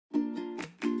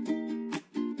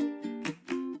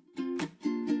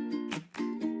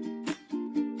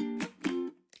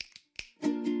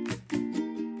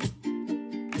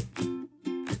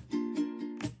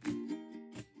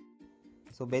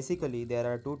So basically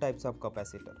there are two types of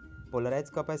capacitor,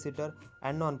 polarized capacitor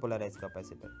and non-polarized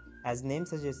capacitor. As name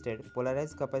suggested,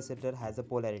 polarized capacitor has a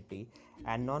polarity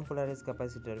and non-polarized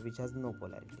capacitor which has no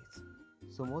polarities.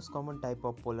 So most common type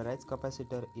of polarized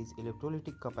capacitor is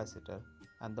electrolytic capacitor,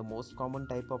 and the most common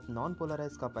type of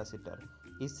non-polarized capacitor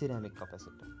is ceramic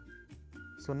capacitor.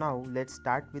 So now let's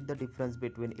start with the difference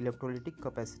between electrolytic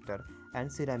capacitor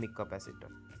and ceramic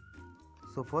capacitor.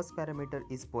 So first parameter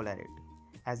is polarity.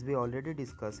 As we already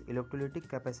discussed, electrolytic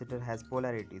capacitor has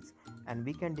polarities and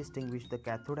we can distinguish the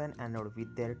cathode and anode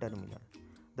with their terminal.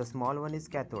 The small one is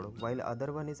cathode while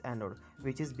other one is anode,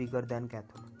 which is bigger than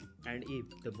cathode. And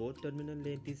if the both terminal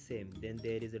length is same, then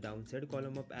there is a downside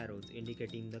column of arrows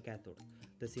indicating the cathode.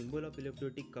 The symbol of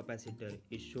electrolytic capacitor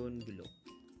is shown below.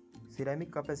 Ceramic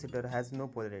capacitor has no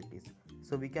polarities,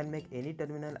 so we can make any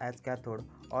terminal as cathode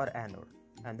or anode,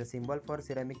 and the symbol for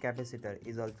ceramic capacitor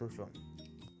is also shown.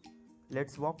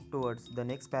 Let's walk towards the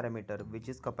next parameter, which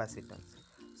is capacitance.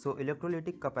 So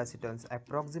electrolytic capacitance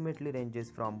approximately ranges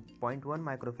from 0.1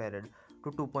 microfarad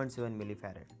to 2.7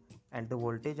 millifarad, and the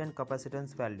voltage and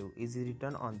capacitance value is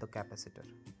written on the capacitor.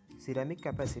 Ceramic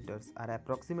capacitors are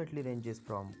approximately ranges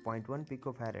from 0.1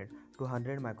 picofarad to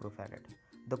 100 microfarad.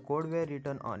 The code were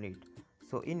written on it,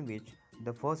 so in which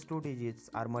the first two digits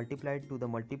are multiplied to the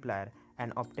multiplier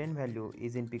and obtained value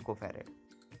is in picofarad.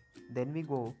 Then we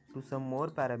go to some more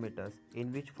parameters,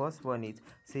 in which first one is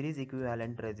series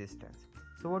equivalent resistance.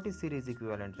 So what is series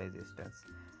equivalent resistance?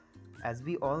 As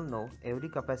we all know, every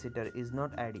capacitor is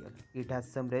not ideal. It has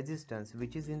some resistance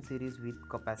which is in series with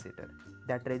capacitor.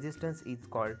 That resistance is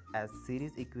called as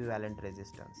series equivalent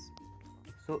resistance.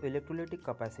 So electrolytic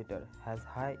capacitor has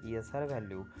high ESR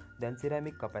value than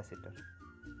ceramic capacitor.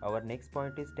 Our next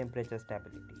point is temperature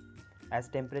stability. As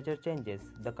temperature changes,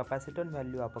 the capacitance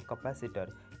value of a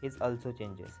capacitor is also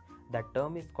changes. That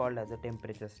term is called as a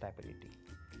temperature stability.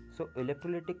 So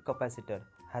electrolytic capacitor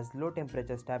has low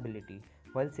temperature stability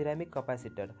while ceramic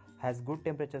capacitor has good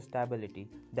temperature stability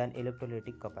than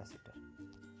electrolytic capacitor.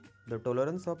 The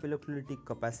tolerance of electrolytic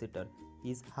capacitor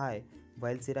is high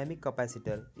while ceramic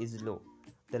capacitor is low.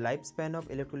 The lifespan of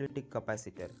electrolytic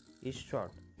capacitor is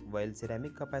short while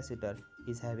ceramic capacitor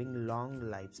is having long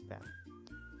lifespan.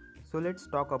 So let's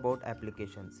talk about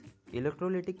applications.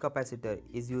 Electrolytic capacitor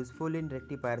is useful in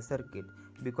rectifier circuit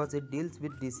because it deals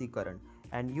with DC current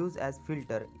and used as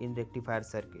filter in rectifier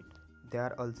circuit. They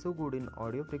are also good in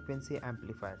audio frequency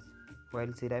amplifiers,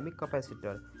 while ceramic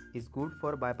capacitor is good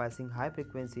for bypassing high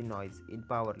frequency noise in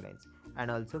power lines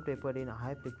and also preferred in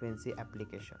high frequency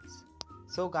applications.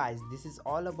 So guys, this is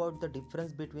all about the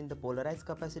difference between the polarized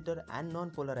capacitor and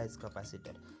non-polarized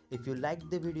capacitor. If you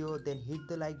liked the video, then hit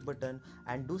the like button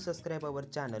and do subscribe our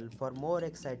channel for more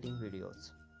exciting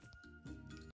videos.